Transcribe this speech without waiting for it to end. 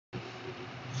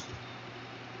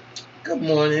Good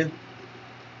morning,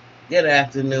 good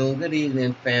afternoon, good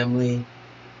evening, family.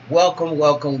 Welcome,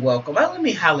 welcome, welcome. Let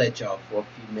me holler at y'all for a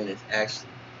few minutes,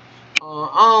 actually.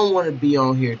 I don't want to be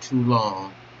on here too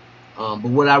long, but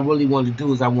what I really want to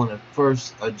do is I want to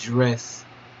first address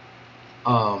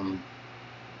um,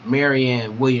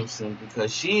 Marianne Williamson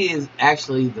because she is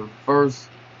actually the first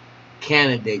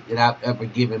candidate that I've ever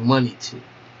given money to.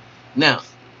 Now,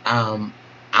 um,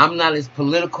 I'm not as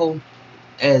political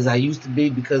as I used to be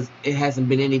because it hasn't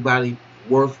been anybody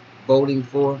worth voting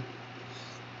for.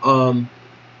 Um,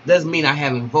 doesn't mean I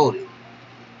haven't voted.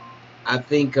 I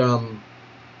think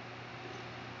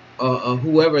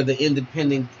whoever the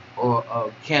independent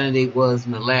or candidate was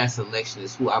in the last election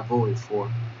is who I voted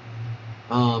for.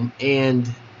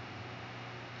 And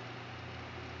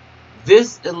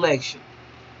this election,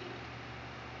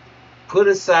 put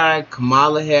aside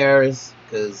Kamala Harris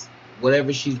because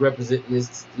whatever she's representing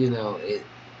is,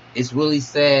 it's really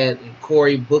sad, and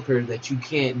Cory Booker, that you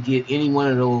can't get any one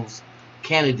of those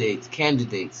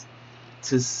candidates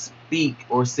to speak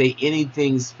or say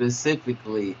anything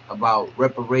specifically about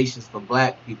reparations for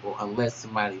black people unless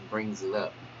somebody brings it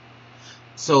up.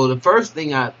 So the first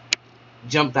thing I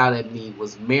jumped out at me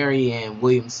was Marianne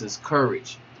Williamson's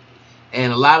courage.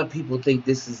 And a lot of people think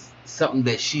this is something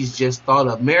that she's just thought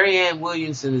of. Marianne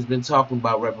Williamson has been talking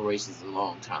about reparations a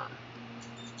long time.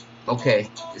 Okay,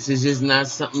 this is just not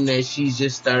something that she's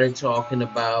just started talking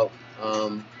about.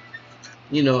 Um,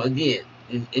 again,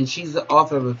 and she's the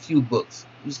author of a few books.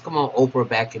 Used to come on Oprah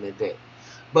back in the day.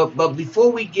 But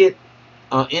before we get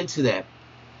into that,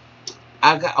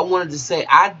 I wanted to say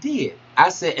I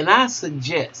said, and I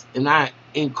suggest and I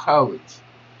encourage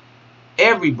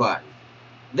everybody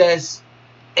that's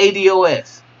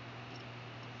ADOS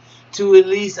to at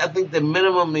least, I think the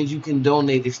minimum is you can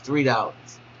donate is $3.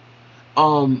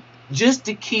 Just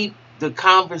to keep the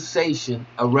conversation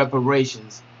of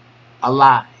reparations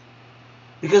alive.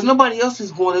 Because nobody else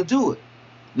is going to do it.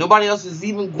 Nobody else is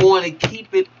even going to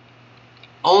keep it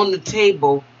on the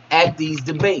table at these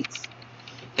debates.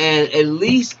 And at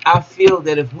least I feel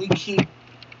that if we keep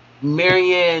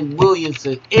Marianne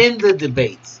Williamson in the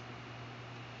debates,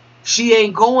 she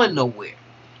ain't going nowhere.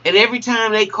 And every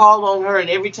time they call on her and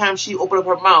every time she open up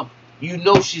her mouth, you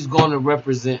know she's going to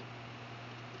represent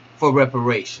for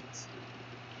reparations.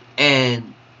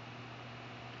 And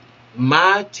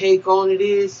my take on it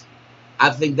is, I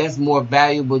think that's more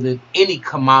valuable than any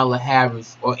Kamala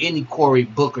Harris or any Cory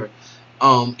Booker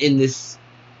in this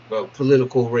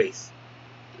political race.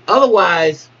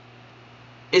 Otherwise,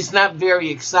 it's not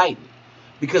very exciting.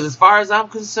 Because as far as I'm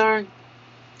concerned,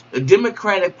 the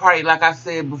Democratic Party, like I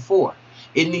said before,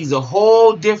 it needs a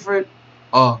whole different,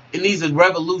 it needs a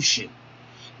revolution.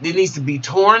 It needs to be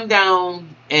torn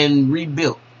down and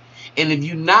rebuilt. And if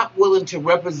you're not willing to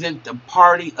represent be the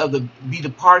party of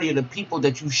the people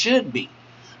that you should be,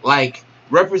 like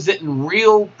representing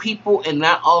real people and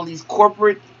not all these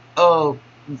corporate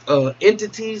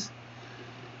entities,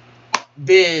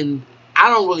 then I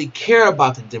don't really care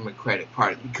about the Democratic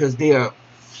Party because they're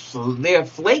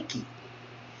flaky.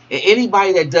 And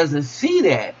anybody that doesn't see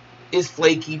that is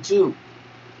flaky too.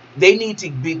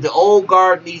 The old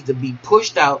guard needs to be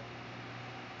pushed out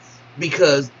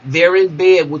because they're in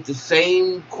bed with the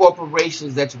same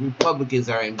corporations that the Republicans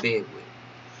are in bed with.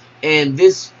 And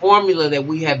this formula that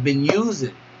we have been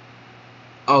using,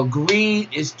 greed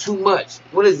is too much.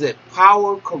 What is it?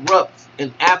 Power corrupts,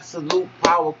 and absolute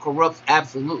power corrupts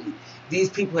absolutely. These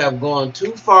people have gone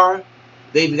too far.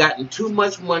 They've gotten too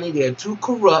much money. They're too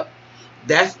corrupt.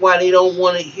 That's why they don't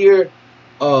want to hear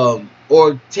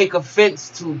or take offense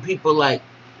to people like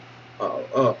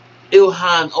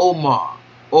Ilhan Omar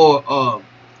or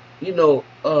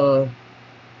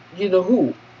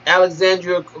who,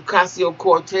 Alexandria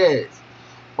Ocasio-Cortez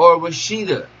or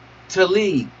Rashida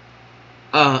Tlaib,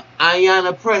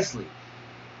 Ayanna Presley.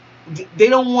 They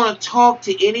don't want to talk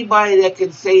to anybody that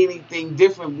can say anything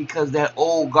different because that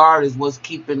old guard is what's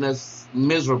keeping us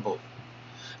miserable.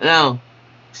 Now,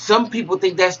 some people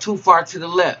think that's too far to the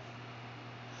left.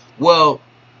 Well,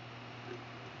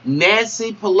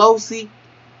 Nancy Pelosi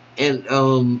and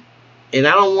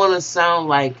I don't want to sound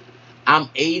like I'm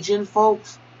aging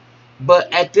folks,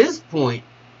 but at this point,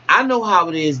 I know how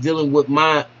it is dealing with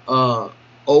my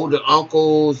older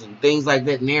uncles and things like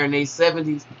that, and they're in their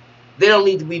 70s. They don't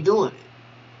need to be doing it.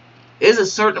 There's a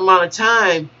certain amount of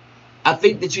time I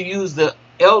think that you use the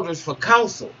elders for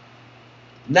counsel.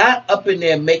 Not up in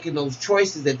there making those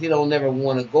choices that they don't never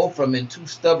want to go from and too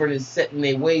stubborn and set in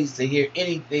their ways to hear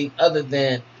anything other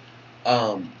than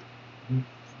um,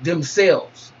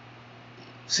 themselves.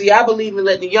 See, I believe in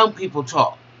letting the young people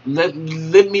talk. Let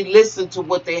me listen to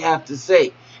what they have to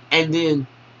say. and then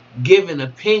give an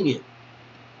opinion.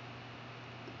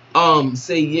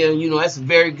 Say, yeah, you know, that's a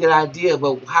very good idea,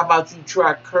 but how about you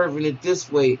try curving it this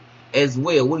way as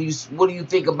well? What do you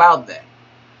think about that?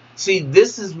 See,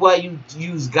 this is why you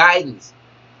use guidance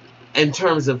in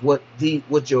terms of what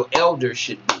your elders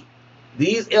should be.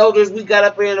 These elders we got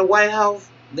up here in the White House,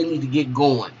 they need to get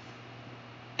going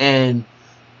and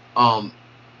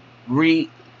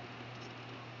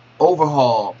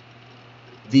overhaul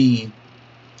the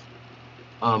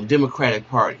Democratic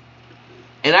Party.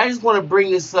 And I just want to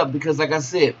bring this up because, like I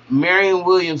said, Marianne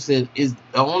Williamson is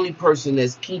the only person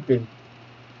that's keeping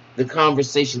the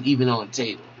conversation even on the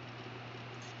table.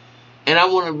 And I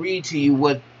want to read to you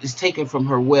what is taken from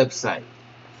her website.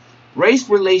 Race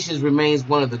relations remains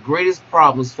one of the greatest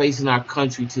problems facing our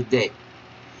country today.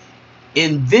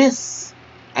 In this,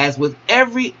 as with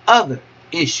every other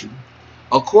issue,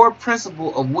 a core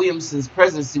principle of Williamson's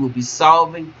presidency will be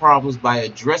solving problems by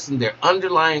addressing their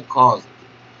underlying causes.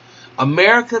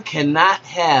 America cannot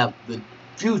have the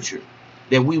future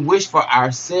that we wish for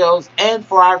ourselves and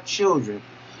for our children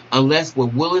unless we're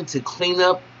willing to clean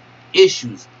up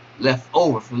issues left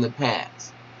over from the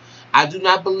past. I do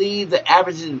not believe the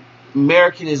average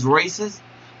American is racist,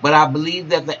 but I believe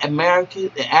that the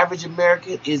average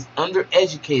American is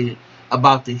undereducated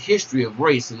about the history of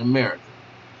race in America.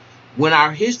 When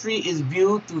our history is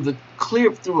viewed through a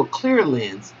clear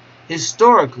lens,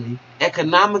 historically,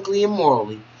 economically, and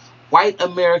morally, white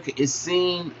America is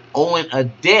seen owing a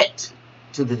debt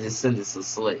to the descendants of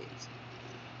slaves.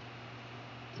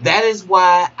 That is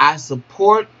why I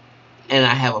support and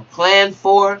I have a plan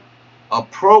for a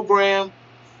program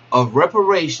of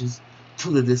reparations to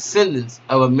the descendants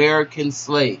of American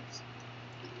slaves.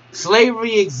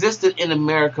 Slavery existed in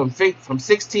America from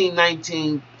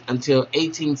 1619 until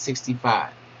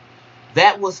 1865.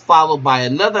 That was followed by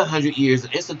another 100 years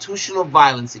of institutional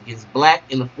violence against black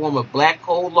in the form of black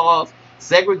code laws,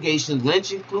 segregation,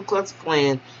 lynching, Ku Klux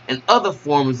Klan, and other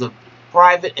forms of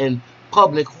private and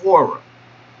public horror.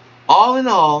 All in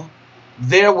all,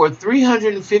 there were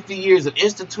 350 years of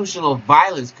institutional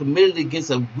violence committed against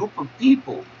a group of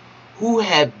people who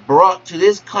have been brought to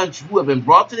this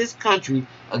country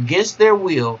against their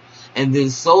will and then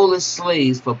sold as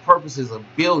slaves for purposes of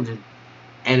building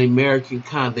the American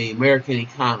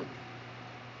economy.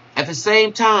 At the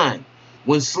same time,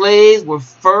 when slaves were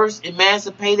first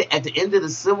emancipated at the end of the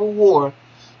Civil War,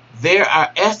 there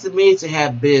are estimated to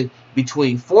have been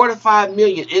between 4 to 5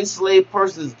 million enslaved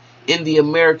persons in the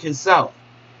American South.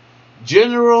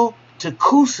 General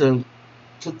Tecumseh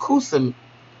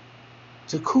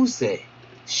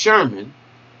Sherman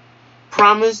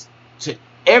promised to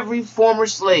every former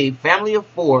slave, family of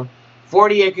 4,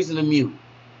 40 acres and a mule.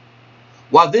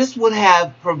 While this would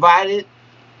have provided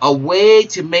a way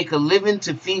to make a living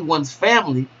to feed one's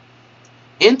family,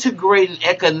 integrating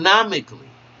economically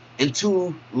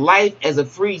into life as a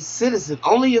free citizen,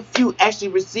 only a few actually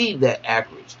received that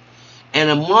acreage. And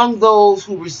among those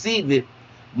who received it,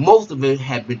 most of it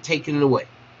had been taken away.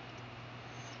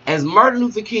 As Martin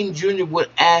Luther King Jr. would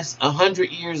ask 100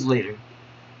 years later,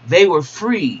 they were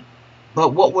freed,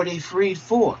 but what were they freed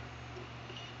for?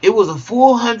 It was a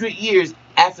full 100 years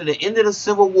after the end of the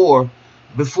Civil War,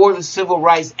 before the Civil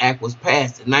Rights Act was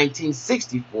passed in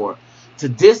 1964 to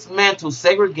dismantle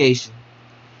segregation,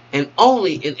 and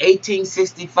only in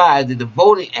 1865 did the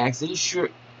Voting Act ensure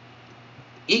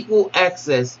equal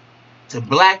access to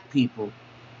black people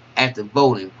at the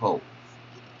voting polls.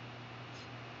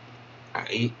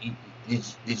 Did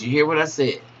you hear what I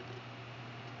said?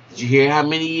 Did you hear how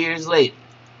many years later?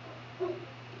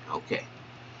 Okay.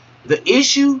 The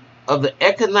issue of the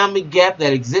economic gap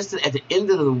that existed at the end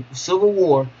of the Civil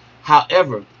War,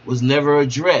 however, was never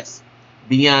addressed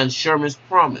beyond Sherman's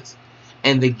promise,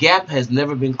 and the gap has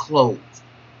never been closed.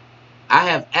 I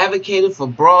have advocated for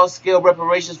broad-scale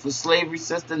reparations for slavery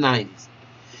since the 90s,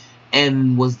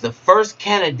 and was the first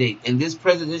candidate in this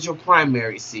presidential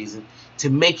primary season to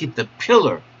make it a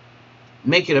pillar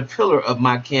of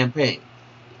my campaign.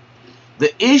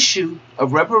 The issue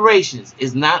of reparations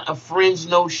is not a fringe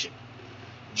notion.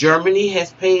 Germany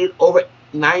has paid over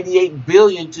 $98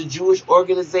 billion to Jewish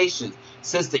organizations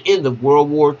since the end of World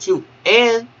War II.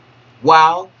 And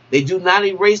while they do not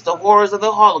erase the horrors of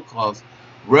the Holocaust,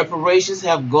 reparations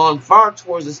have gone far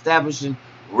towards establishing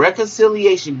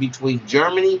reconciliation between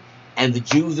Germany and the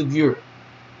Jews of Europe.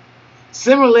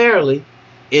 Similarly,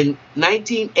 in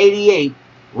 1988,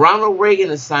 Ronald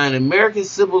Reagan assigned American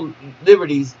Civil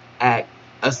Liberties Act,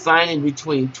 assigning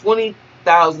between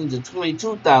 20,000 to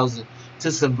 22,000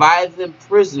 to surviving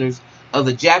prisoners of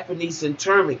the Japanese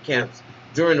internment camps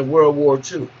during the World War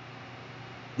II.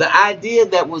 The idea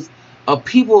that was A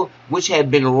people which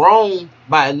had been wronged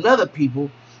by another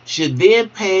people should then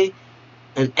pay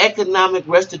an economic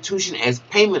restitution as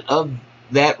payment of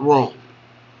that wrong.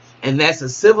 And that's a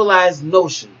civilized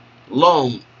notion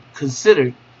long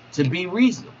considered to be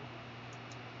reasonable.